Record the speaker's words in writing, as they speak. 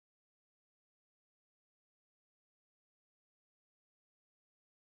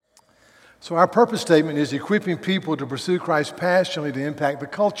So our purpose statement is equipping people to pursue Christ passionately to impact the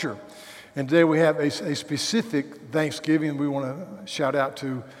culture. And today we have a specific Thanksgiving. We want to shout out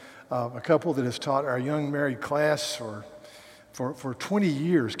to a couple that has taught our young married class for 20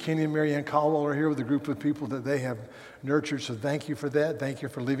 years. Kenny and Mary Ann Caldwell are here with a group of people that they have nurtured. So thank you for that. Thank you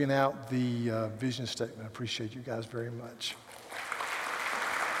for living out the vision statement. I appreciate you guys very much.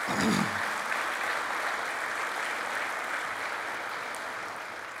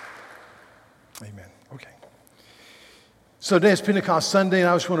 Amen. Okay. So today is Pentecost Sunday, and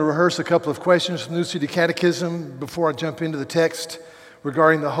I just want to rehearse a couple of questions from the New City Catechism before I jump into the text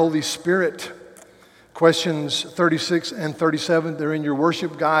regarding the Holy Spirit. Questions 36 and 37, they're in your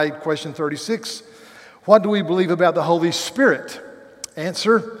worship guide. Question 36, what do we believe about the Holy Spirit?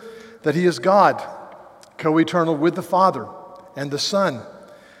 Answer, that He is God, co-eternal with the Father and the Son,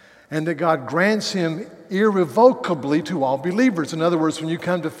 and that God grants Him irrevocably to all believers. In other words, when you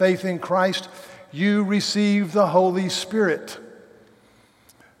come to faith in Christ, you receive the Holy Spirit,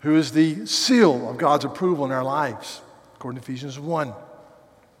 who is the seal of God's approval in our lives, according to Ephesians 1.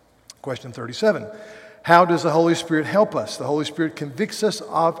 Question 37, how does the Holy Spirit help us? The Holy Spirit convicts us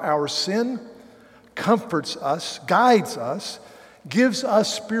of our sin, comforts us, guides us, gives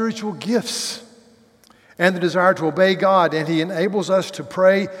us spiritual gifts and the desire to obey God, and He enables us to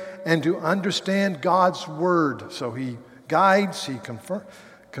pray and to understand God's Word. So He guides, He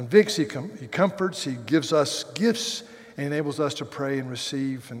convicts, He comforts, He gives us gifts, and enables us to pray and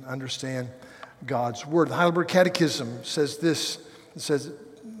receive and understand God's Word. The Heidelberg Catechism says this, it says it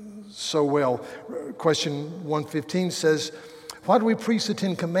so well. Question 115 says, why do we preach the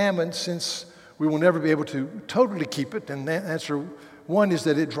Ten Commandments since we will never be able to totally keep it? And the answer one is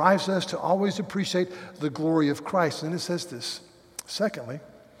that it drives us to always appreciate the glory of Christ. And it says this, secondly,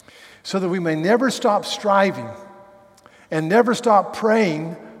 so that we may never stop striving and never stop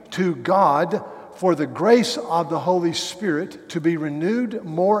praying to God for the grace of the Holy Spirit to be renewed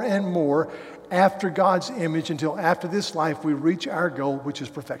more and more after God's image until after this life we reach our goal, which is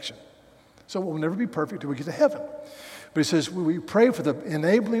perfection. So we'll never be perfect till we get to heaven. But it says we pray for the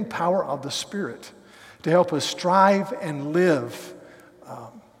enabling power of the Spirit to help us strive and live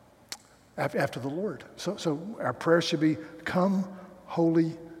after the Lord. So our prayer should be, come,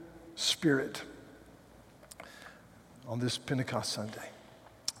 Holy Spirit, on this Pentecost Sunday.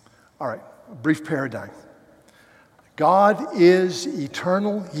 All right, a brief paradigm. God is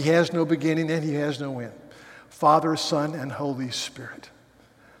eternal. He has no beginning and He has no end. Father, Son, and Holy Spirit.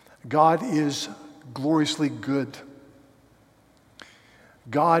 God is gloriously good.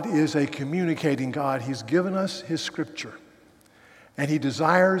 God is a communicating God. He's given us His Scripture, and He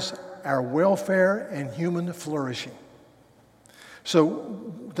desires our welfare and human flourishing.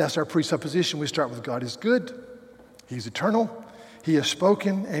 So that's our presupposition. We start with God is good, He's eternal, He has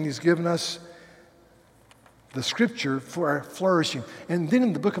spoken, and He's given us the Scripture for our flourishing. And then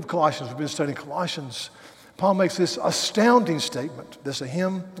in the book of Colossians, we've been studying Colossians, Paul makes this astounding statement. This is a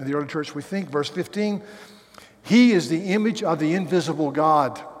hymn in the early church, we think, verse 15. He is the image of the invisible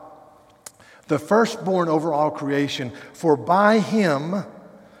God, the firstborn over all creation. For by Him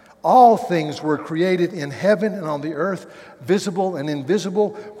all things were created in heaven and on the earth, visible and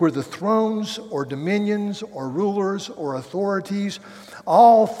invisible, whether thrones or dominions or rulers or authorities.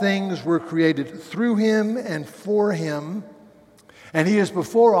 All things were created through Him and for Him. And He is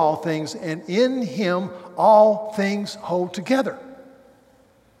before all things, and in Him all things hold together.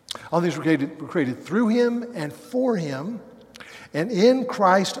 All things were created through Him and for Him. And in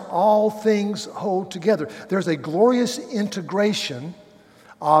Christ all things hold together. There's a glorious integration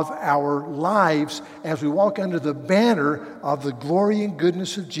of our lives as we walk under the banner of the glory and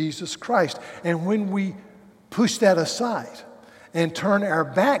goodness of Jesus Christ. And when we push that aside and turn our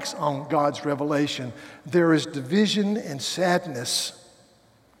backs on God's revelation, there is division and sadness.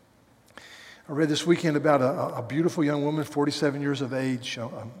 I read this weekend about a beautiful young woman, 47 years of age,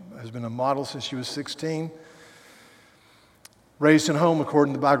 has been a model since she was 16. Raised in home,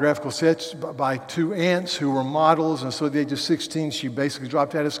 according to the biographical sketch, by two aunts who were models. And so at the age of 16, she basically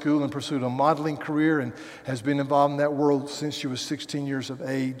dropped out of school and pursued a modeling career and has been involved in that world since she was 16 years of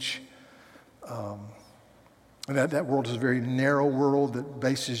age. And that world is a very narrow world that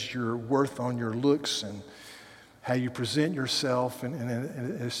bases your worth on your looks and how you present yourself. And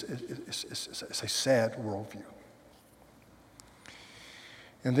it's a sad worldview.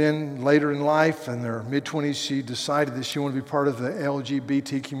 And then later in life, in her mid-20s, she decided that she wanted to be part of the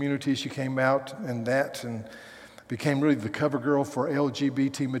LGBT community. She came out and became really the cover girl for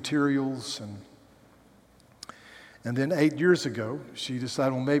LGBT materials. And then 8 years ago, she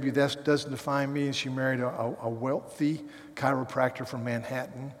decided, well, maybe that doesn't define me, and she married a wealthy chiropractor from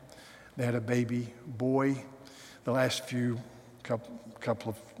Manhattan. They had a baby boy. The last few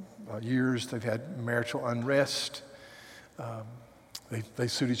couple of years, they've had marital unrest. They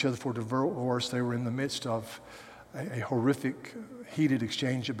sued each other for divorce. They were in the midst of a horrific, heated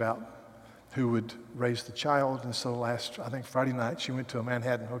exchange about who would raise the child. And so I think Friday night, she went to a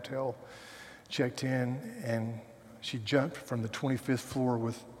Manhattan hotel, checked in, and she jumped from the 25th floor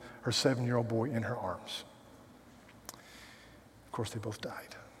with her 7-year-old boy in her arms. Of course, they both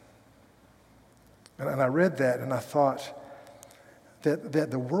died. And I read that and I thought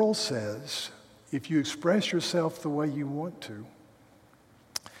that the world says if you express yourself the way you want to,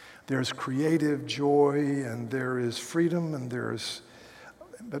 there's creative joy and there is freedom and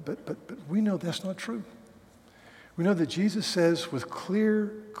but we know that's not true. We know that Jesus says with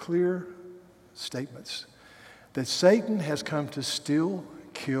clear statements that Satan has come to steal,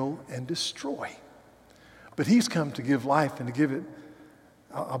 kill, and destroy. But he's come to give life and to give it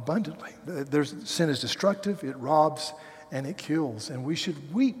abundantly. Sin is destructive, it robs, and it kills. And we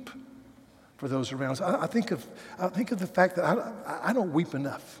should weep for those around us. I think of the fact that I don't weep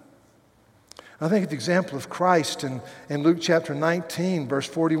enough. I think of the example of Christ in Luke chapter 19, verse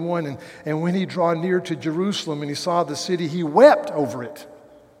 41. And when he drew near to Jerusalem and he saw the city, he wept over it.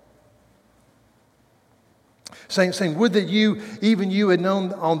 Saying, would that even you had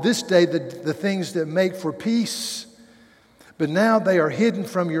known on this day the things that make for peace, but now they are hidden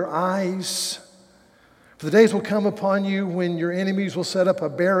from your eyes. For the days will come upon you when your enemies will set up a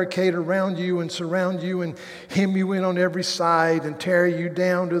barricade around you and surround you and hem you in on every side and tear you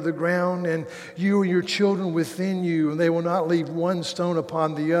down to the ground, and you and your children within you, and they will not leave one stone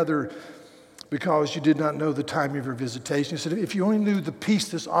upon the other, because you did not know the time of your visitation. He said, if you only knew the peace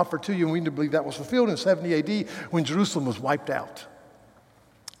that's offered to you, and we need to believe that was fulfilled in 70 AD when Jerusalem was wiped out.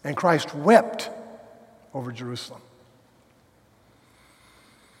 And Christ wept over Jerusalem.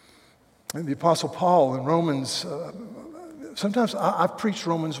 And the Apostle Paul in Romans, sometimes I've preached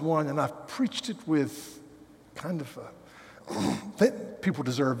Romans 1, and I've preached it with kind of people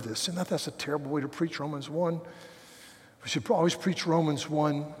deserve this. And that's a terrible way to preach Romans 1. We should always preach Romans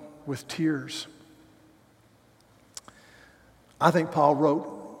 1 with tears. I think Paul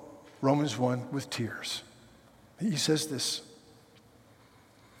wrote Romans 1 with tears. He says this.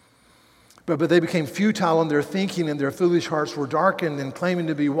 But they became futile in their thinking, and their foolish hearts were darkened, and claiming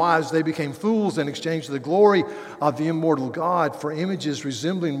to be wise, they became fools and exchanged the glory of the immortal God for images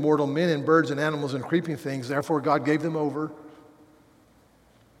resembling mortal men and birds and animals and creeping things. Therefore God gave them over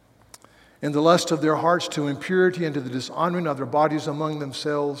in the lust of their hearts to impurity and to the dishonoring of their bodies among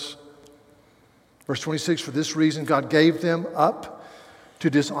themselves. Verse 26, for this reason God gave them up to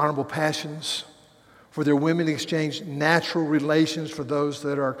dishonorable passions. For their women exchanged natural relations for those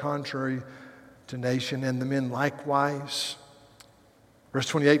that are contrary to nation, and the men likewise. Verse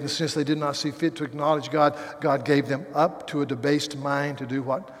 28, and since they did not see fit to acknowledge God, God gave them up to a debased mind to do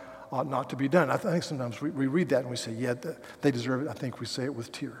what ought not to be done. I think sometimes we read that and we say, yeah, they deserve it. I think we say it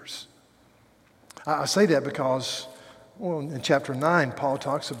with tears. I say that because, in chapter 9, Paul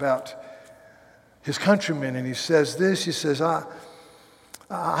talks about his countrymen, and he says this, he says, I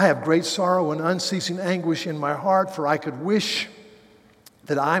have great sorrow and unceasing anguish in my heart, for I could wish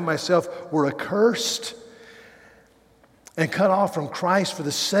that I myself were accursed and cut off from Christ for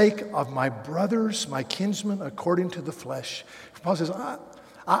the sake of my brothers, my kinsmen, according to the flesh. Paul says,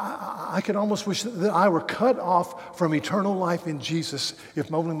 I could almost wish that I were cut off from eternal life in Jesus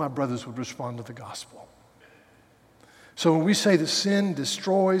if only my brothers would respond to the gospel. So when we say that sin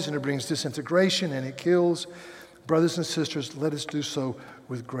destroys and it brings disintegration and it kills, brothers and sisters, let us do so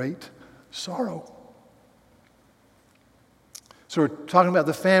with great sorrow. So we're talking about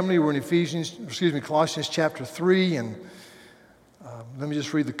the family. We're in Colossians chapter 3. And let me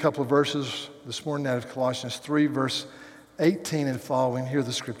just read a couple of verses this morning out of Colossians 3, verse 18 and following. Hear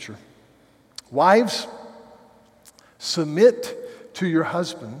the scripture. Wives, submit to your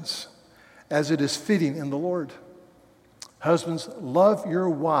husbands as it is fitting in the Lord. Husbands, love your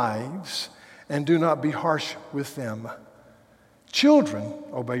wives and do not be harsh with them. Children,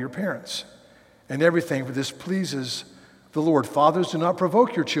 obey your parents and everything, for this pleases the Lord. Fathers, do not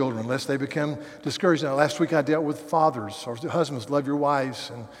provoke your children, lest they become discouraged. Now, last week I dealt with fathers, or husbands, love your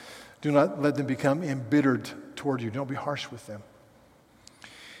wives, and do not let them become embittered toward you. Don't be harsh with them.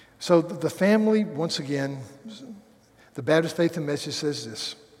 So the family, once again, the Baptist Faith and Message says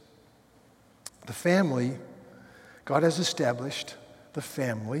this. The family, God has established the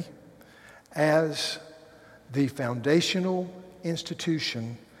family as the foundational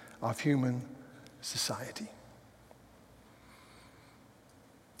institution of human society.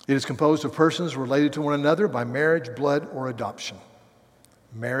 It is composed of persons related to one another by marriage, blood, or adoption.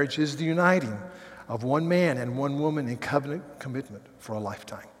 Marriage is the uniting of one man and one woman in covenant commitment for a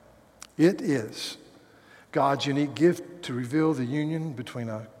lifetime. It is God's unique gift to reveal the union between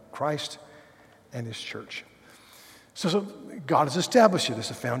Christ and his church. So God has established it as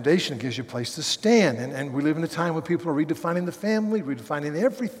a foundation. It gives you a place to stand. And we live in a time when people are redefining the family, redefining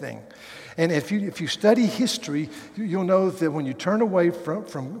everything. And if you study history, you'll know that when you turn away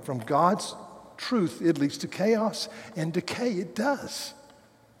from God's truth, it leads to chaos and decay. It does.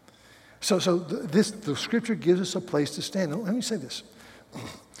 So the Scripture gives us a place to stand. Let me say this.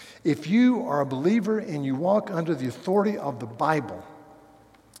 If you are a believer and you walk under the authority of the Bible,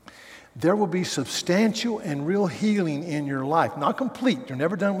 there will be substantial and real healing in your life. Not complete, you're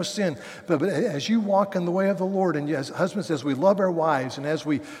never done with sin, but as you walk in the way of the Lord, and as husbands, as we love our wives, and as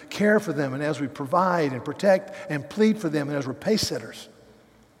we care for them, and as we provide and protect and plead for them, and as we're pace setters,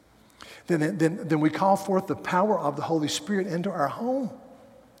 then we call forth the power of the Holy Spirit into our home.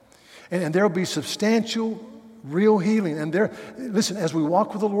 And there will be substantial, real healing. And listen, as we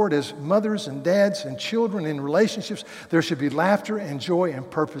walk with the Lord as mothers and dads and children in relationships, there should be laughter and joy and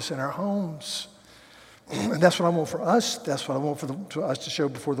purpose in our homes. And that's what I want for us. That's what I want for us to show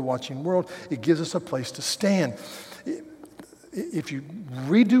before the watching world. It gives us a place to stand. If you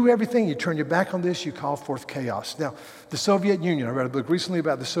redo everything, you turn your back on this, you call forth chaos. Now, the Soviet Union, I read a book recently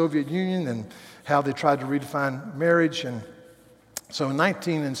about the Soviet Union and how they tried to redefine marriage. And so in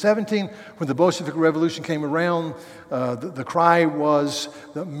 1917, when the Bolshevik Revolution came around, the cry was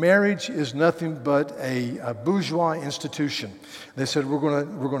that marriage is nothing but a bourgeois institution. They said, we're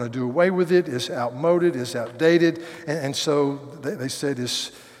going to do away with it. It's outmoded. It's outdated. And so they said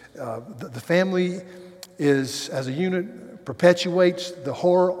the family is, as a unit, perpetuates the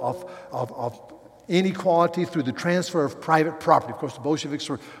horror of inequality through the transfer of private property. Of course, the Bolsheviks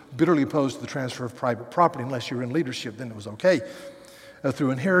were bitterly opposed to the transfer of private property. Unless you were in leadership, then it was okay.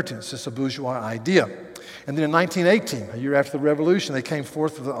 Through inheritance. It's a bourgeois idea. And then in 1918, a year after the revolution, they came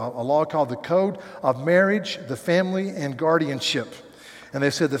forth with a law called the Code of Marriage, the Family, and Guardianship. And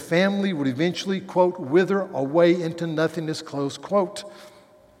they said the family would eventually, quote, wither away into nothingness, close quote.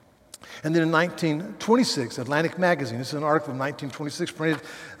 And then in 1926, Atlantic Magazine, this is an article from 1926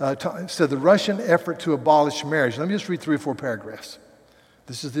 printed, said the Russian effort to abolish marriage. Let me just read 3 or 4 paragraphs.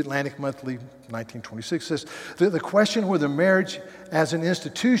 This is the Atlantic Monthly, 1926, says, the question whether marriage as an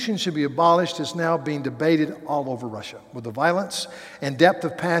institution should be abolished is now being debated all over Russia, with the violence and depth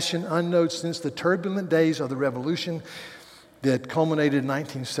of passion unknown since the turbulent days of the revolution that culminated in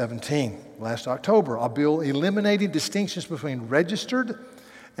 1917. Last October, a bill eliminating distinctions between registered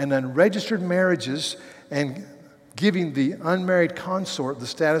and unregistered marriages and giving the unmarried consort the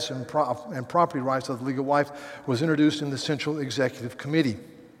status and property rights of the legal wife was introduced in the Central Executive Committee.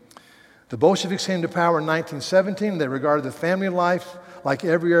 The Bolsheviks came to power in 1917. They regarded the family life like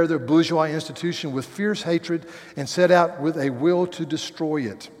every other bourgeois institution with fierce hatred and set out with a will to destroy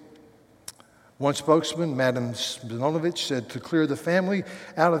it. One spokesman, Madam Zbigniew, said, to clear the family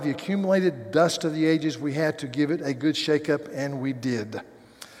out of the accumulated dust of the ages, we had to give it a good shake-up, and we did.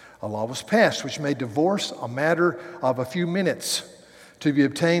 A law was passed which made divorce a matter of a few minutes to be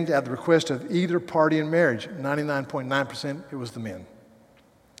obtained at the request of either party in marriage. 99.9% it was the men.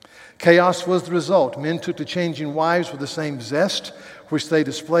 Chaos was the result. Men took to changing wives with the same zest which they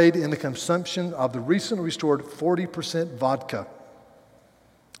displayed in the consumption of the recently restored 40% vodka.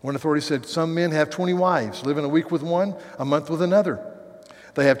 One authority said some men have 20 wives, living a week with one, a month with another.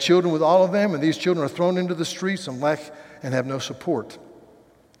 They have children with all of them, and these children are thrown into the streets and have no support.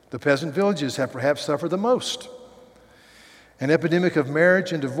 The peasant villages have perhaps suffered the most. An epidemic of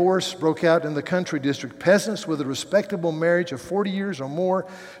marriage and divorce broke out in the country district. Peasants with a respectable marriage of 40 years or more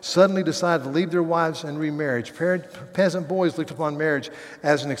suddenly decided to leave their wives and remarry. Peasant boys looked upon marriage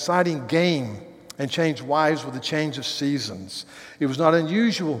as an exciting game and changed wives with a change of seasons. It was not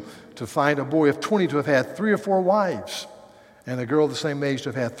unusual to find a boy of 20 to have had 3 or 4 wives, and a girl of the same age to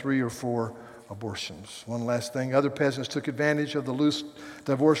have had 3 or 4 abortions. One last thing, other peasants took advantage of the loose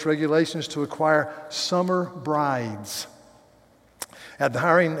divorce regulations to acquire summer brides. As the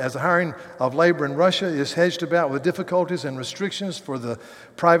hiring of labor in Russia is hedged about with difficulties and restrictions for the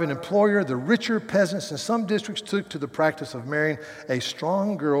private employer, the richer peasants in some districts took to the practice of marrying a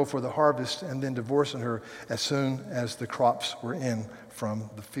strong girl for the harvest and then divorcing her as soon as the crops were in from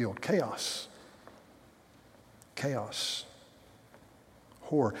the field. Chaos.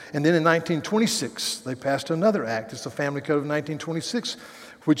 Horror. And then in 1926, they passed another act. It's the Family Code of 1926,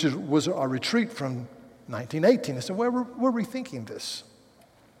 which was a retreat from 1918. They said, well, we're rethinking this.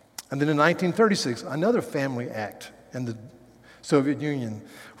 And then in 1936, another family act. And the Soviet Union,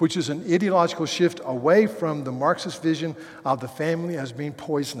 which is an ideological shift away from the Marxist vision of the family as being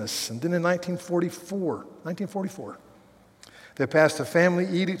poisonous. And then in 1944, they passed the Family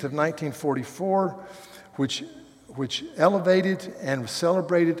Edict of 1944, which elevated and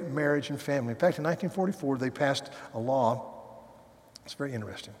celebrated marriage and family. In fact, in 1944, they passed a law, it's very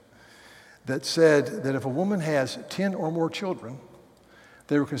interesting, that said that if a woman has 10 or more children,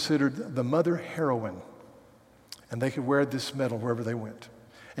 they were considered the mother heroine, and they could wear this medal wherever they went.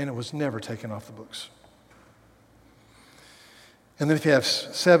 And it was never taken off the books. And then if you have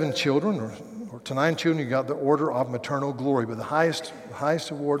 7 children or to 9 children, you got the Order of Maternal Glory. But the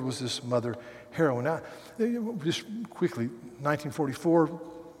highest award was this mother heroine. Now, just quickly, 1944,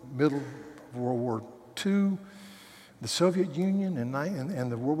 middle of World War II, the Soviet Union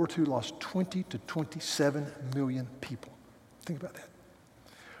and the World War II lost 20 to 27 million people. Think about that.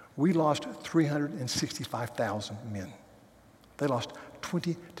 We lost 365,000 men. They lost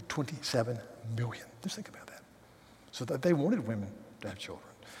 20 to 27 million. Just think about that. So that they wanted women to have children.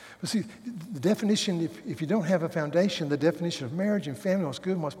 But see, the definition, if you don't have a foundation, the definition of marriage and family, what's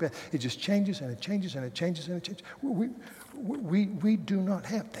good and what's bad, it just changes and it changes and it changes and it changes. We do not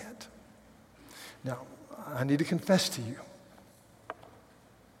have that. Now, I need to confess to you.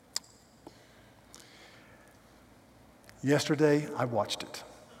 Yesterday, I watched it.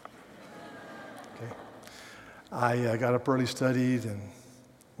 Okay. I got up early, studied, and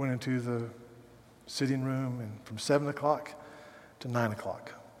went into the sitting room, and from 7 o'clock to 9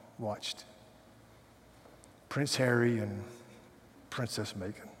 o'clock, watched Prince Harry and Princess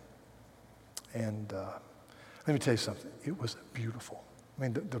Meghan. And let me tell you something. It was beautiful. I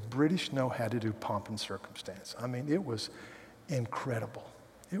mean, the British know how to do pomp and circumstance. I mean, it was incredible.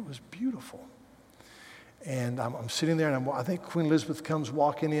 It was beautiful. And I'm sitting there, and I think Queen Elizabeth comes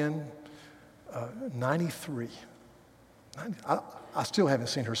walking in, 93. I still haven't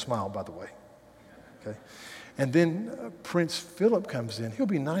seen her smile, by the way. Okay. And then Prince Philip comes in. He'll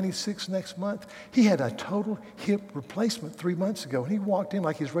be 96 next month. He had a total hip replacement 3 months ago, and he walked in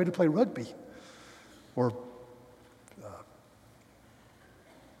like he's ready to play rugby or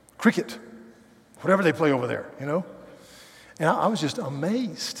cricket, whatever they play over there, you know. And I was just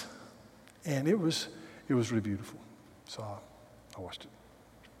amazed, and it was really beautiful. So I watched it.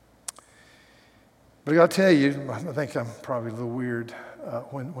 But I got to tell you, I think I'm probably a little weird.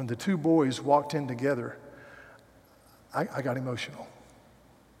 When the 2 boys walked in together, I got emotional.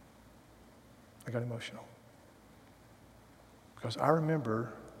 I got emotional. Because I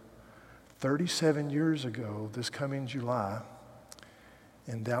remember 37 years ago, this coming July,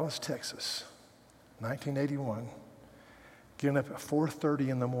 in Dallas, Texas, 1981, getting up at 4:30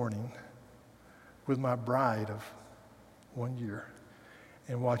 in the morning with my bride of 1 year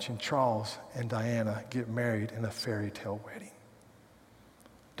and watching Charles and Diana get married in a fairy tale wedding.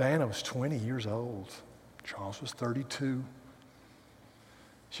 Diana was 20 years old. Charles was 32.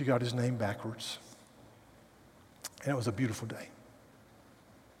 She got his name backwards. And it was a beautiful day.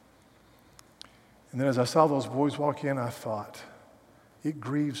 And then as I saw those boys walk in, I thought, it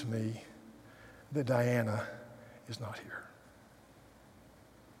grieves me that Diana is not here.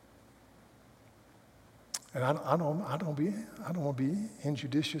 And I don't want to be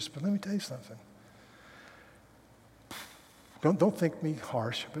injudicious, but let me tell you something. Don't think me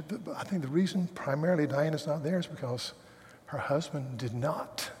harsh, but I think the reason primarily Diana's not there is because her husband did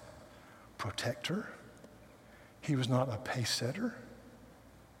not protect her. He was not a pace setter.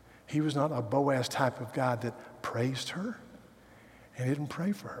 He was not a Boaz type of guy that praised her and didn't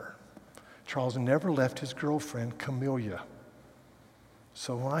pray for her. Charles never left his girlfriend, Camilla.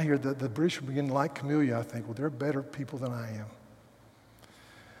 So when I hear that the British begin to like Camilla, I think, well, they're better people than I am.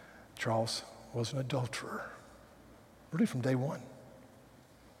 Charles was an adulterer, really from day one.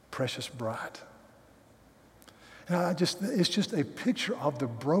 Precious bride. And it's just a picture of the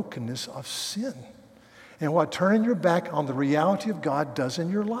brokenness of sin and what turning your back on the reality of God does in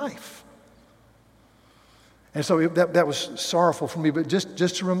your life. And so that was sorrowful for me, but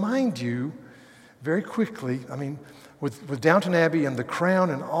just to remind you very quickly, I mean, with Downton Abbey and The Crown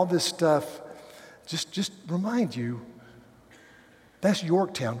and all this stuff, just remind you, that's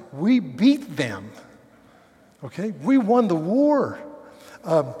Yorktown. We beat them, okay? We won the war.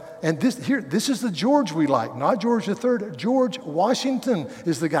 And this is the George we like, not George III. George Washington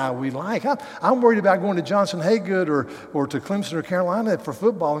is the guy we like. I'm worried about going to Johnson Haygood or to Clemson or Carolina for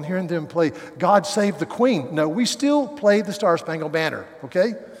football and hearing them play God Save the Queen. No, we still play the Star Spangled Banner,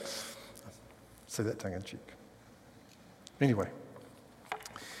 okay? Say that tongue in cheek. Anyway,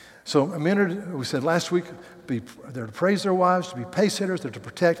 so we said last week, they're to praise their wives, to be pace setters, they're to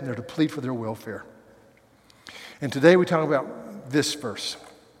protect, and they're to plead for their welfare. And today we talk about this verse.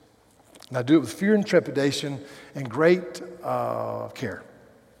 Now do it with fear and trepidation and great care.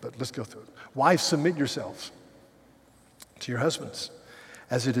 But let's go through it. Wives, submit yourselves to your husbands,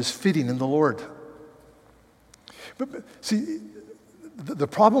 as it is fitting in the Lord. But see, the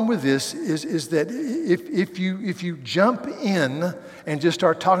problem with this is that if you jump in and just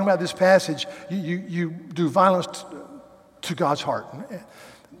start talking about this passage, you do violence to God's heart.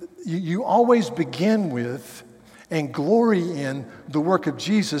 You always begin with and glory in the work of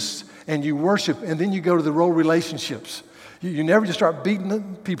Jesus, and you worship, and then you go to the role relationships. You never just start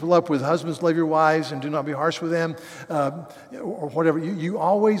beating people up with husbands, love your wives, and do not be harsh with them, or whatever. You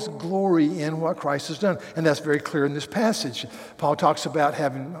always glory in what Christ has done. And that's very clear in this passage. Paul talks about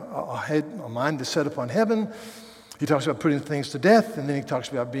having a mind that's set upon heaven. He talks about putting things to death, and then he talks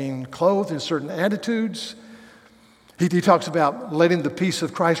about being clothed in certain attitudes. He talks about letting the peace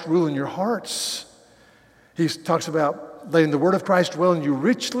of Christ rule in your hearts. He talks about letting the word of Christ dwell in you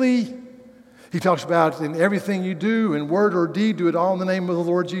richly. He talks about in everything you do, in word or deed, do it all in the name of the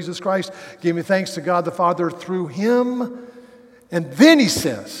Lord Jesus Christ. Give me thanks to God the Father through him. And then he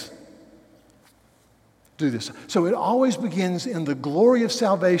says, do this. So it always begins in the glory of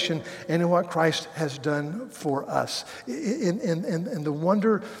salvation and in what Christ has done for us. In the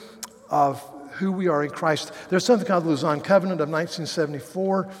wonder of who we are in Christ. There's something called the Lausanne Covenant of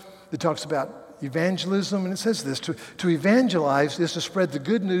 1974 that talks about evangelism, and it says this, to evangelize is to spread the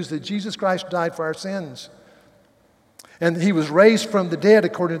good news that Jesus Christ died for our sins. And he was raised from the dead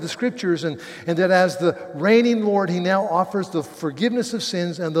according to the Scriptures, and that as the reigning Lord, he now offers the forgiveness of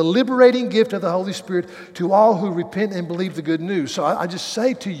sins and the liberating gift of the Holy Spirit to all who repent and believe the good news. So I just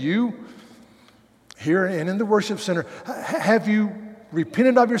say to you, here and in the worship center, have you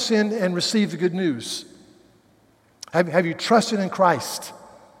repented of your sin and received the good news? Have you trusted in Christ?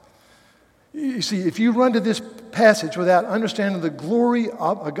 You see, if you run to this passage without understanding the glory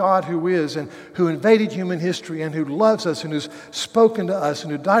of a God who is and who invaded human history and who loves us and who's spoken to us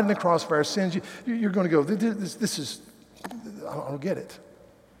and who died on the cross for our sins, you're going to go, this is, I don't get it.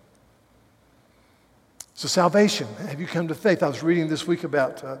 So salvation, have you come to faith? I was reading this week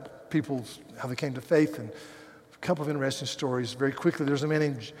about people, how they came to faith, and a couple of interesting stories. Very quickly, there's a man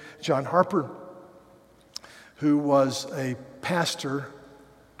named John Harper who was a pastor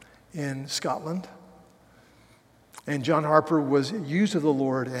in Scotland. And John Harper was used of the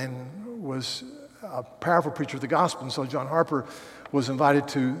Lord and was a powerful preacher of the gospel. And so John Harper was invited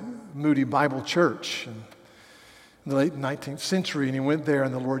to Moody Bible Church in the late 19th century. And he went there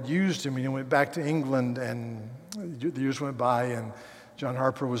and the Lord used him. And he went back to England, and the years went by, and John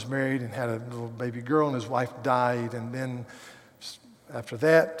Harper was married and had a little baby girl, and his wife died. And then after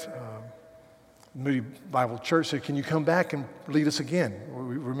that, Moody Bible Church said, can you come back and lead us again?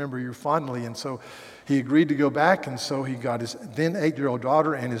 We remember you fondly. And so he agreed to go back, and so he got his then 8-year-old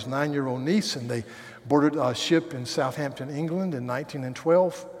daughter and his 9-year-old niece, and they boarded a ship in Southampton, England in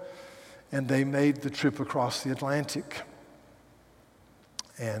 1912, and they made the trip across the Atlantic.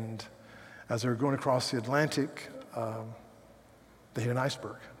 And as they were going across the Atlantic, they hit an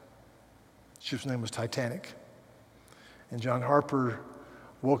iceberg. The ship's name was Titanic. And John Harper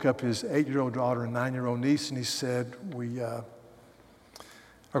woke up his 8-year-old daughter and 9-year-old niece, and he said, we are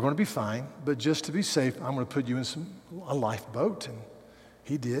going to be fine, but just to be safe, I'm going to put you in a lifeboat. And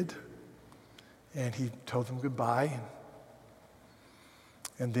he did. And he told them goodbye.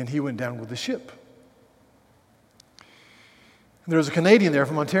 And then he went down with the ship. And there was a Canadian there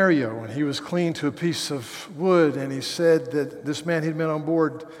from Ontario, and he was clinging to a piece of wood, and he said that this man he'd met on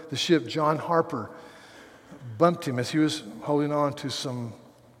board the ship, John Harper, bumped him as he was holding on to some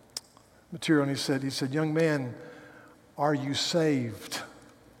material, and he said, young man, are you saved?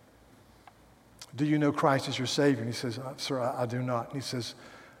 Do you know Christ as your Savior? And he says, sir, I do not. And he says,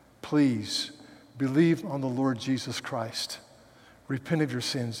 please believe on the Lord Jesus Christ. Repent of your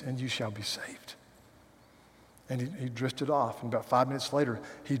sins, and you shall be saved. And he drifted off. And about 5 minutes later,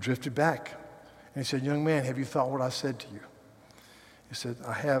 he drifted back. And he said, young man, have you thought what I said to you? He said,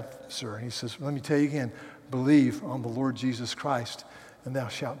 I have, sir. And he says, let me tell you again, believe on the Lord Jesus Christ, and thou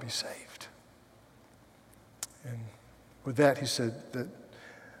shalt be saved. And with that, he said that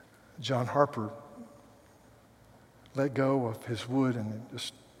John Harper let go of his wood and it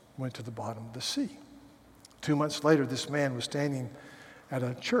just went to the bottom of the sea. 2 months later, this man was standing at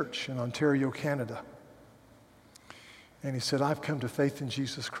a church in Ontario, Canada. And he said, I've come to faith in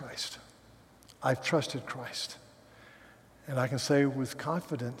Jesus Christ. I've trusted Christ. And I can say with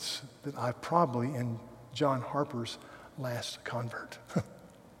confidence that I probably am John Harper's last convert.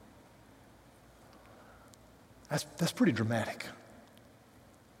 That's pretty dramatic.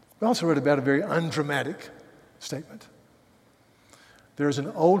 We also read about a very undramatic statement. There's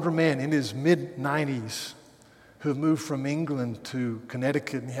an older man in his mid-90s who had moved from England to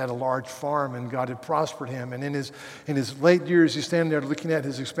Connecticut, and he had a large farm, and God had prospered him. And in his late years, he's standing there looking at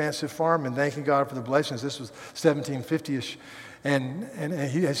his expansive farm and thanking God for the blessings. This was 1750-ish. And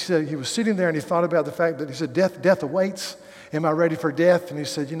he said he was sitting there, and he thought about the fact that he said, death awaits. Am I ready for death? And he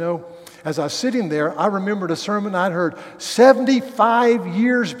said, you know, as I was sitting there, I remembered a sermon I'd heard 75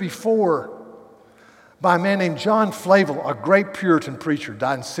 years before by a man named John Flavel, a great Puritan preacher,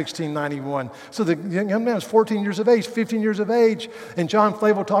 died in 1691. So the young man was 14 years of age, 15 years of age, and John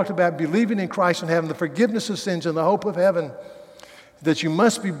Flavel talked about believing in Christ and having the forgiveness of sins and the hope of heaven, that you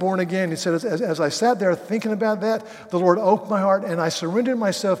must be born again. He said, as I sat there thinking about that, the Lord opened my heart, and I surrendered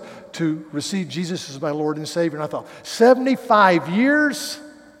myself to receive Jesus as my Lord and Savior. And I thought, 75 years?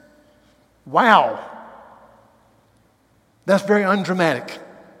 Wow. That's very undramatic.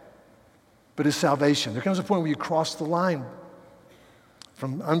 But it's salvation. There comes a point where you cross the line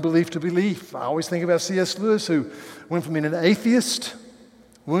from unbelief to belief. I always think about C.S. Lewis, who went from being an atheist,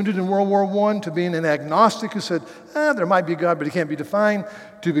 wounded in World War I, to being an agnostic who said, there might be a God, but he can't be defined,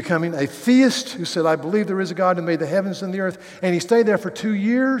 to becoming a theist who said, I believe there is a God who made the heavens and the earth. And he stayed there for 2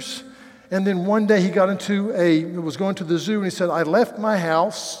 years. And then one day he was going to the zoo, and he said, I left my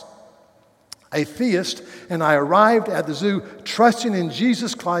house a theist, and I arrived at the zoo trusting in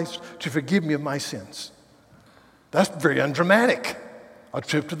Jesus Christ to forgive me of my sins. That's very undramatic. A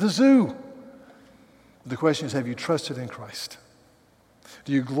trip to the zoo. The question is, have you trusted in Christ?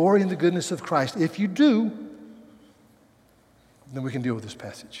 Do you glory in the goodness of Christ? If you do, then we can deal with this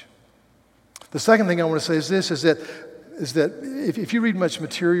passage. The second thing I want to say is this, is that if you read much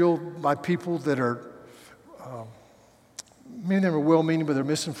material by people that are many of them are well-meaning, but they're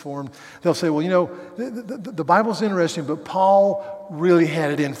misinformed. They'll say, well, you know, the Bible's interesting, but Paul really had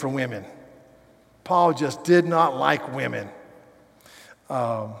it in for women. Paul just did not like women.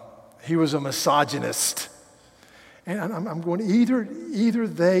 He was a misogynist. And I'm going, either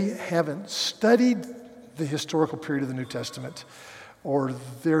they haven't studied the historical period of the New Testament, or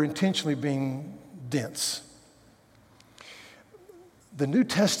they're intentionally being dense. The New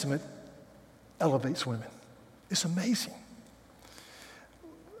Testament elevates women. It's amazing.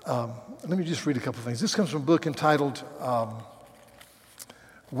 Let me just read a couple of things. This comes from a book entitled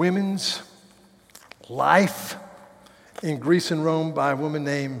Women's Life in Greece and Rome by a woman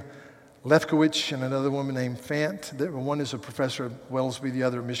named Lefkowitz and another woman named Fant. One is a professor at Wellesby, the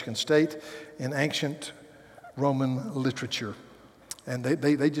other at Michigan State, in ancient Roman literature. And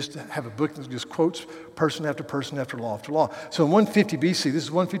they just have a book that just quotes person after person after law after law. So in 150 BC, this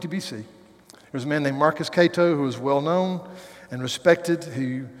is 150 BC, there was a man named Marcus Cato who was well known and respected.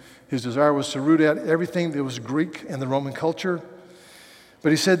 His desire was to root out everything that was Greek in the Roman culture.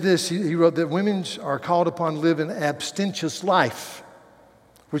 But he said this, he wrote that women are called upon to live an abstemious life,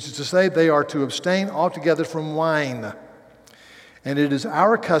 which is to say they are to abstain altogether from wine. And it is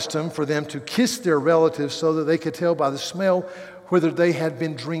our custom for them to kiss their relatives so that they could tell by the smell whether they had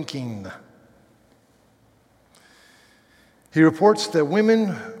been drinking. He reports that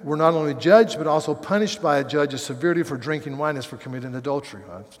women were not only judged, but also punished by a judge as severely for drinking wine as for committing adultery.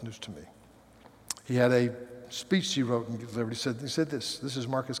 Well, that's news to me. He had a speech he wrote and delivered. He said this. This is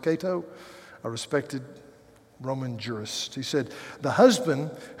Marcus Cato, a respected Roman jurist. He said, the husband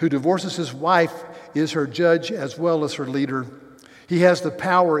who divorces his wife is her judge as well as her leader. He has the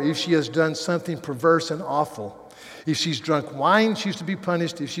power if she has done something perverse and awful. If she's drunk wine, she's to be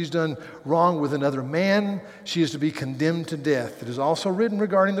punished. If she's done wrong with another man, she is to be condemned to death. It is also written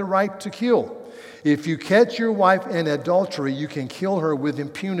regarding the right to kill. If you catch your wife in adultery, you can kill her with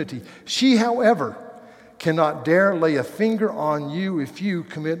impunity. She, however, cannot dare lay a finger on you if you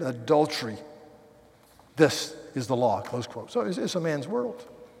commit adultery. This is the law, close quote. So it's a man's world.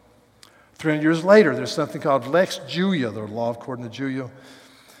 300 years later, there's something called Lex Julia, the law according to Julia,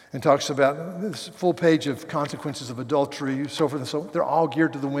 and talks about this full page of consequences of adultery, so forth and so on. They're all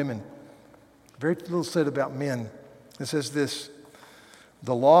geared to the women. Very little said about men. It says this,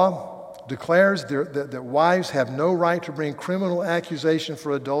 the law declares that wives have no right to bring criminal accusation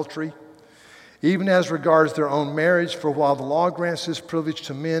for adultery, even as regards their own marriage, for while the law grants this privilege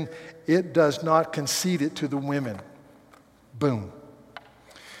to men, it does not concede it to the women. Boom.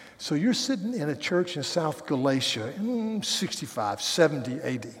 So you're sitting in a church in South Galatia in 65, 70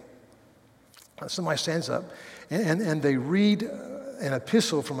 AD. Somebody stands up and they read an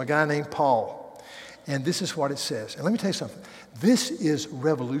epistle from a guy named Paul. And this is what it says. And let me tell you something. This is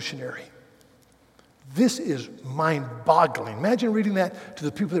revolutionary. This is mind-boggling. Imagine reading that to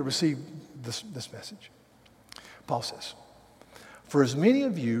the people that receive this message. Paul says, for as many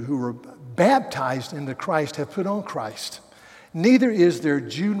of you who were baptized into Christ have put on Christ. Neither is there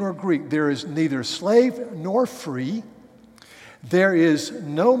Jew nor Greek. There is neither slave nor free. There is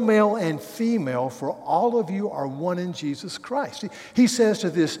no male and female, for all of you are one in Jesus Christ. He says to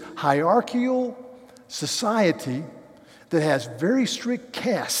this hierarchical society that has very strict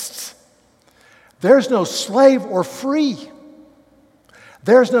castes, there's no slave or free.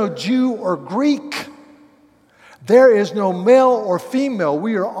 There's no Jew or Greek. There is no male or female.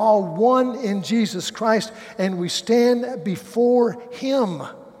 We are all one in Jesus Christ, and we stand before Him.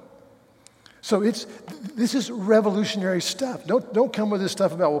 So this is revolutionary stuff. Don't come with this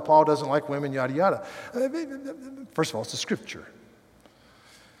stuff about, well, Paul doesn't like women, yada, yada. First of all, it's the Scripture.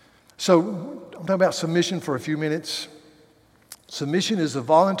 So I'm talking about submission for a few minutes. Submission is the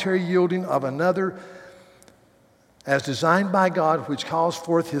voluntary yielding of another as designed by God, which calls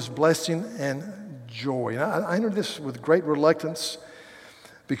forth His blessing and joy. And I enter this with great reluctance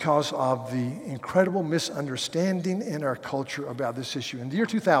because of the incredible misunderstanding in our culture about this issue. In the year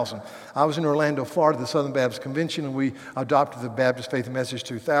 2000, I was in Orlando, Florida, the Southern Baptist Convention, and we adopted the Baptist Faith and Message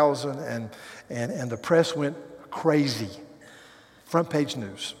 2000, and the press went crazy. Front page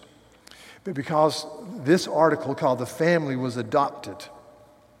news. But because this article called The Family was adopted.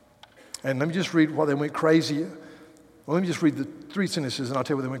 And let me just read what they went crazy. Well, let me just read the 3 sentences, and I'll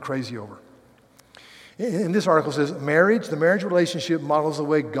tell you what they went crazy over. In this article, it says, the marriage relationship models the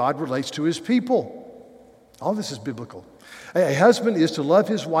way God relates to His people. All this is biblical. A husband is to love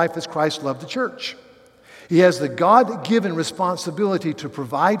his wife as Christ loved the church. He has the God-given responsibility to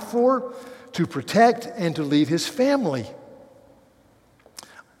provide for, to protect, and to lead his family.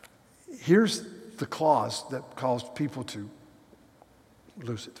 Here's the clause that caused people to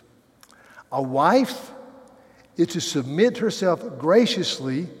lose it. A wife is to submit herself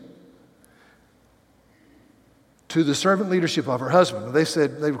graciously to the servant leadership of her husband. They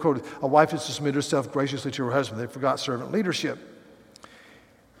said, they were quoted, a wife is to submit herself graciously to her husband. They forgot servant leadership.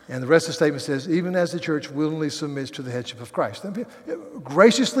 And the rest of the statement says, even as the church willingly submits to the headship of Christ.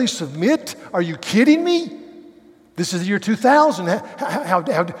 Graciously submit? Are you kidding me? This is the year 2000.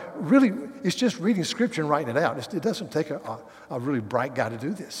 Really, it's just reading Scripture and writing it out. It doesn't take a really bright guy to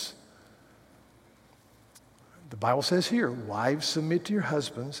do this. The Bible says here, wives, submit to your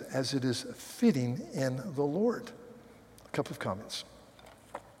husbands as it is fitting in the Lord. A couple of comments.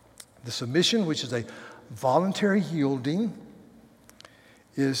 The submission, which is a voluntary yielding,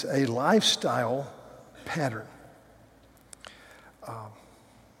 is a lifestyle pattern.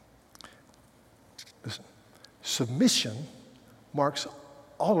 Listen, submission marks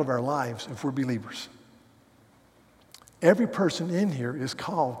all of our lives if we're believers. Every person in here is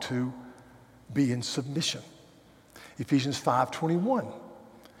called to be in submission. Ephesians 5:21.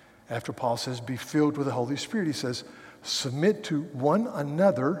 After Paul says, be filled with the Holy Spirit, he says, submit to one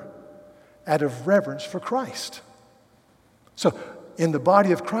another out of reverence for Christ. So in the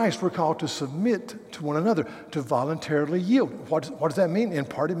body of Christ, we're called to submit to one another, to voluntarily yield. What does that mean? In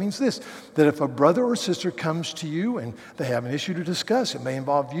part, it means this, that if a brother or sister comes to you and they have an issue to discuss, it may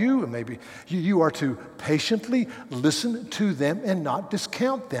involve you, and maybe you are to patiently listen to them and not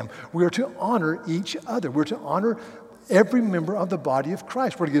discount them. We are to honor each other. We're to honor every member of the body of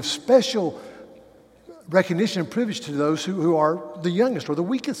Christ. We're to give special recognition and privilege to those who are the youngest or the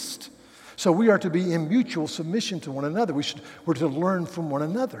weakest. So we are to be in mutual submission to one another. We're to learn from one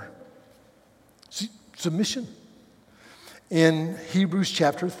another. Submission. In Hebrews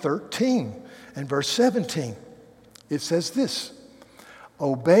chapter 13 and verse 17, it says this,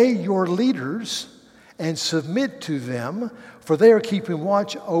 obey your leaders and submit to them, for they are keeping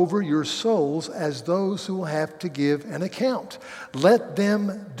watch over your souls as those who will have to give an account. Let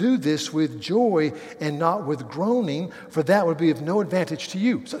them do this with joy and not with groaning, for that would be of no advantage to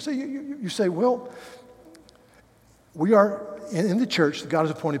you. So you say, well, we are in the church, God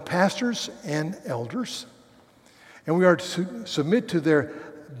has appointed pastors and elders, and we are to submit to their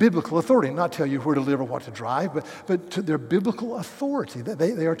biblical authority, not tell you where to live or what to drive, but to their biblical authority.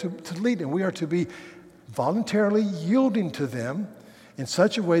 They are to lead, and we are to be voluntarily yielding to them in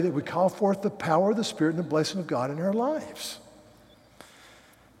such a way that we call forth the power of the Spirit and the blessing of God in our lives.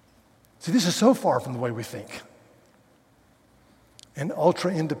 See, this is so far from the way we think. And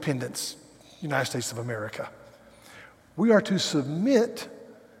ultra-independence, United States of America. We are to submit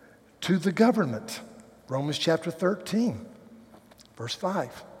to the government. Romans chapter 13, verse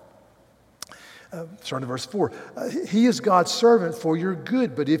 5. Starting in verse 4. He is God's servant for your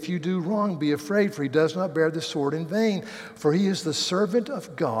good, but if you do wrong, be afraid, for he does not bear the sword in vain. For he is the servant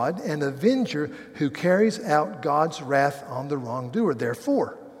of God, an avenger who carries out God's wrath on the wrongdoer.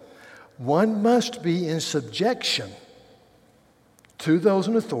 Therefore, one must be in subjection to those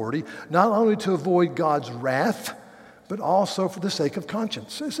in authority, not only to avoid God's wrath, but also for the sake of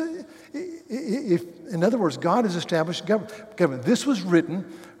conscience. In other words, God has established government. This was written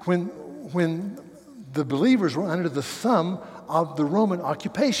when the believers were under the thumb of the Roman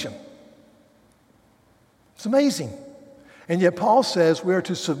occupation. It's amazing. And yet Paul says we are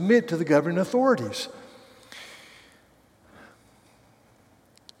to submit to the governing authorities.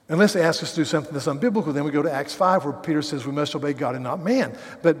 Unless they ask us to do something that's unbiblical, then we go to Acts 5 where Peter says we must obey God and not man.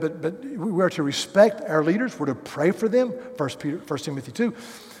 But we are to respect our leaders. We're to pray for them, 1 Timothy 2.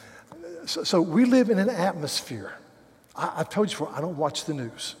 So we live in an atmosphere. I've told you before, I don't watch the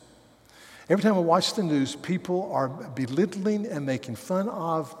news. Every time I watch the news, people are belittling and making fun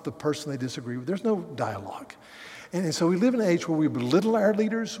of the person they disagree with. There's no dialogue. And so we live in an age where we belittle our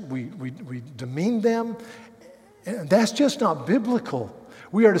leaders, we demean them, and that's just not biblical.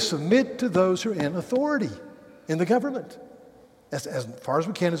 We are to submit to those who are in authority in the government as far as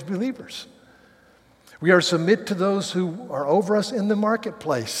we can as believers. We are to submit to those who are over us in the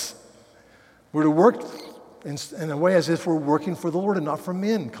marketplace. We're to work in a way as if we're working for the Lord and not for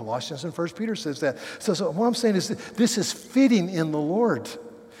men. Colossians and 1 Peter says that. So what I'm saying is that this is fitting in the Lord.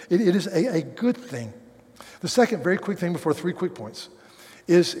 It is a good thing. The second very quick thing before 3 quick points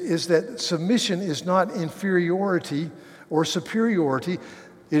is that submission is not inferiority or superiority.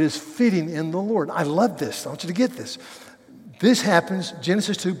 It is fitting in the Lord. I love this. I want you to get this. This happens,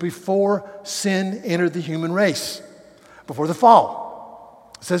 Genesis 2, before sin entered the human race, before the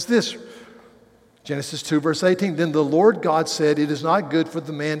fall. It says this, Genesis 2, verse 18, then the Lord God said, it is not good for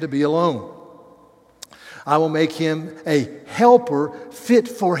the man to be alone. I will make him a helper fit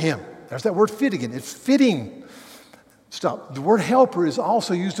for him. There's that word fit again. It's fitting. Stop. The word helper is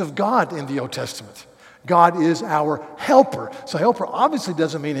also used of God in the Old Testament. God is our helper. So helper obviously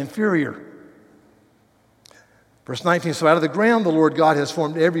doesn't mean inferior. Verse 19, so out of the ground the Lord God has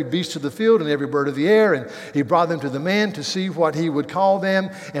formed every beast of the field and every bird of the air, and he brought them to the man to see what he would call them,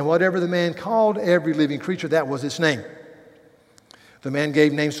 and whatever the man called every living creature, that was its name. The man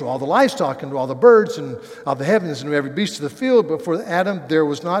gave names to all the livestock and to all the birds and of the heavens and to every beast of the field, but for Adam there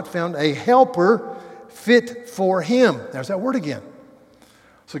was not found a helper fit for him. There's that word again.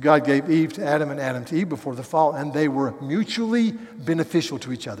 So God gave Eve to Adam and Adam to Eve before the fall, and they were mutually beneficial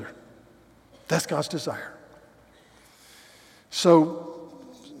to each other. That's God's desire. So,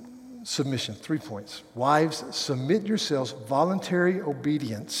 submission, 3 points. Wives, submit yourselves, voluntary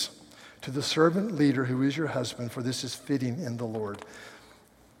obedience to the servant leader who is your husband, for this is fitting in the Lord.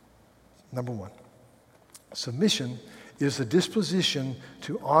 Number 1, submission is the disposition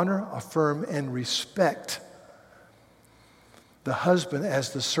to honor, affirm, and respect the husband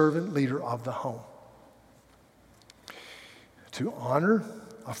as the servant leader of the home. To honor,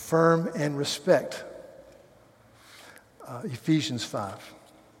 affirm, and respect. Ephesians 5,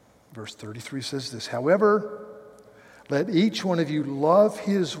 verse 33 says this, however, let each one of you love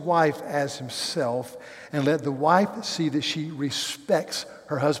his wife as himself, and let the wife see that she respects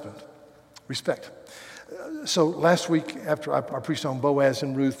her husband. Respect. So last week, after I preached on Boaz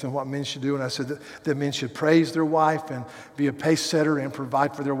and Ruth and what men should do, and I said that men should praise their wife and be a pace setter and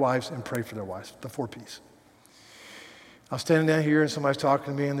provide for their wives and pray for their wives, the 4 Ps. I was standing down here and somebody's talking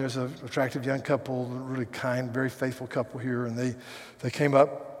to me, and there's an attractive young couple, a really kind, very faithful couple here, and they came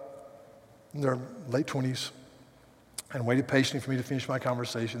up in their late 20s and waited patiently for me to finish my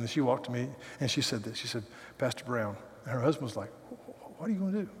conversation. And she walked to me and she said this. She said, Pastor Brown. And her husband was like, what are you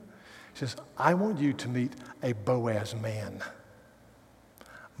going to do? She says, I want you to meet a Boaz man.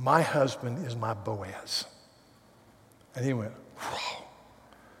 My husband is my Boaz. And he went, whoa.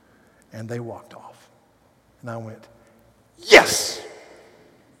 And they walked off. And I went, yes!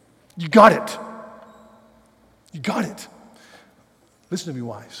 You got it. You got it. Listen to me,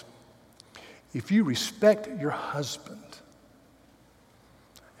 wives. If you respect your husband,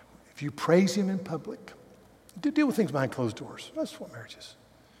 if you praise him in public, deal with things behind closed doors. That's what marriage is.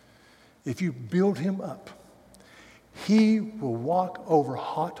 If you build him up, he will walk over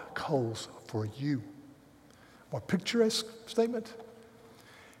hot coals for you. More picturesque statement.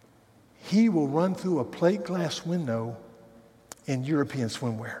 He will run through a plate glass window in European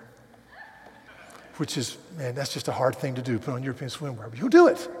swimwear, which is, man, that's just a hard thing to do, put on European swimwear, but you'll do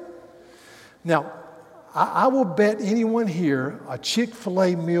it. Now, I will bet anyone here a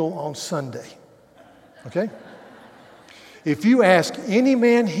Chick-fil-A meal on Sunday, okay? If you ask any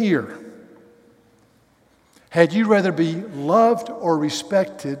man here, had you rather be loved or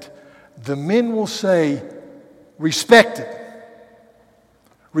respected, the men will say, respected.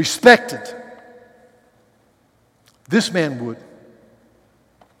 Respected. This man would.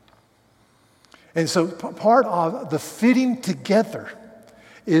 And so part of the fitting together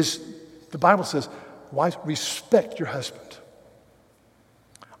is, the Bible says, wives, respect your husband.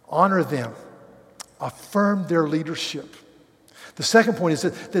 Honor them. Affirm their leadership. The second point is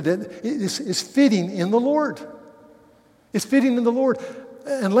that it's fitting in the Lord. It's fitting in the Lord.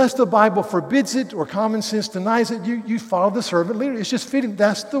 Unless the Bible forbids it or common sense denies it, you follow the servant leader. It's just fitting.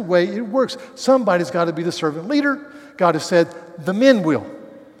 That's the way it works. Somebody's got to be the servant leader. God has said, the men will.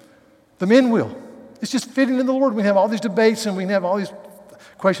 The men will. It's just fitting in the Lord. We have all these debates and we have all these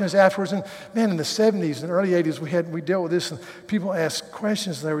questions afterwards. And man, in the 70s and early 80s, we dealt with this, and people asked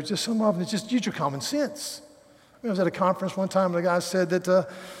questions, and there were just some of them that just use your common sense. I was at a conference one time, and the guy said that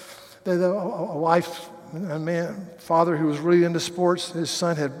a wife, a man, father who was really into sports, his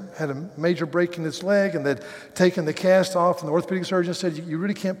son had a major break in his leg, and they'd taken the cast off, and the orthopedic surgeon said, you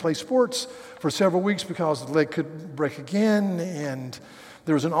really can't play sports for several weeks because the leg could break again, and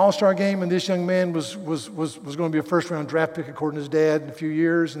there was an all-star game, and this young man was going to be a first-round draft pick according to his dad in a few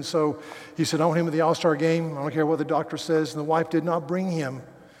years, and so he said, I want him at the all-star game. I don't care what the doctor says, and the wife did not bring him,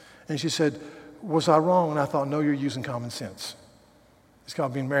 and she said, was I wrong? And I thought, no, you're using common sense. It's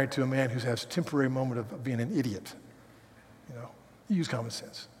called being married to a man who has a temporary moment of being an idiot. You use common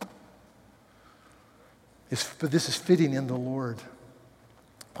sense. But this is fitting in the Lord.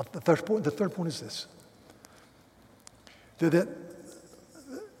 But the third point is this. That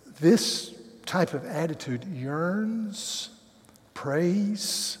this type of attitude yearns,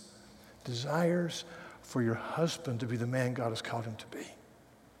 prays, desires for your husband to be the man God has called him to be.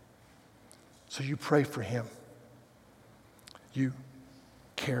 So you pray for him. You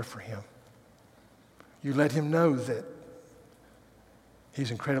care for him. You let him know that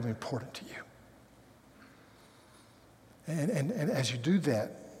he's incredibly important to you. And as you do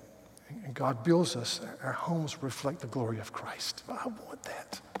that, and God builds us, our homes reflect the glory of Christ. I want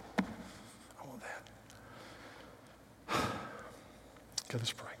that. I want that. Okay,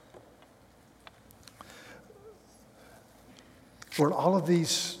 let's pray. Lord, all of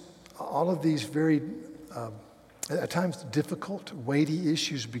these very, at times difficult, weighty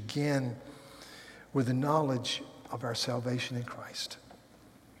issues begin with the knowledge of our salvation in Christ.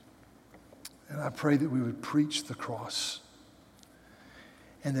 And I pray that we would preach the cross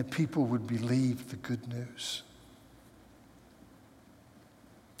and that people would believe the good news.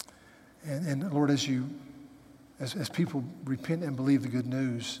 And Lord, as people repent and believe the good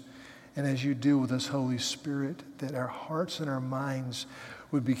news, and as you deal with us, Holy Spirit, that our hearts and our minds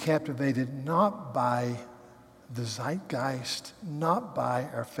would be captivated not by the zeitgeist, not by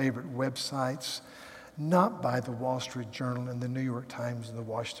our favorite websites, not by the Wall Street Journal and the New York Times and the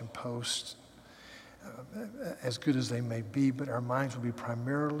Washington Post, as good as they may be, but our minds will be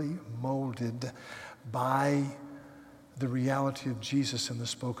primarily molded by the reality of Jesus and the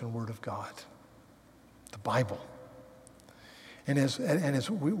spoken word of God, the Bible. And as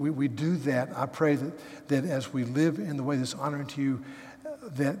we do that, I pray that as we live in the way that's honoring to you,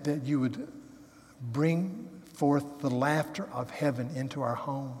 that you would bring forth the laughter of heaven into our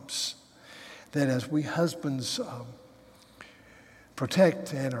homes. That as we husbands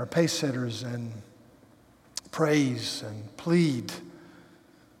protect and are pace setters and praise and plead,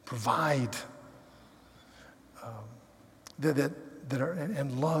 provide,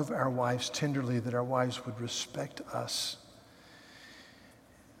 and love our wives tenderly, that our wives would respect us.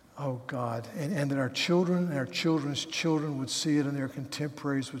 Oh God, and that our children and our children's children would see it and their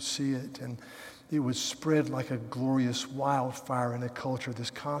contemporaries would see it, and it would spread like a glorious wildfire in a culture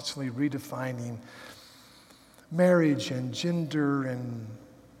that's constantly redefining marriage and gender and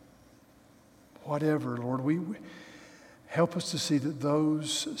whatever. Lord, we help us to see that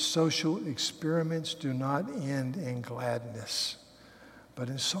those social experiments do not end in gladness, but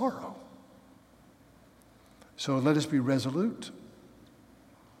in sorrow. So let us be resolute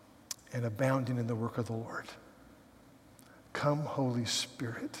and abounding in the work of the Lord. Come, Holy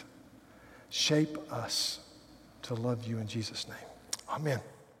Spirit, shape us to love you in Jesus' name. Amen.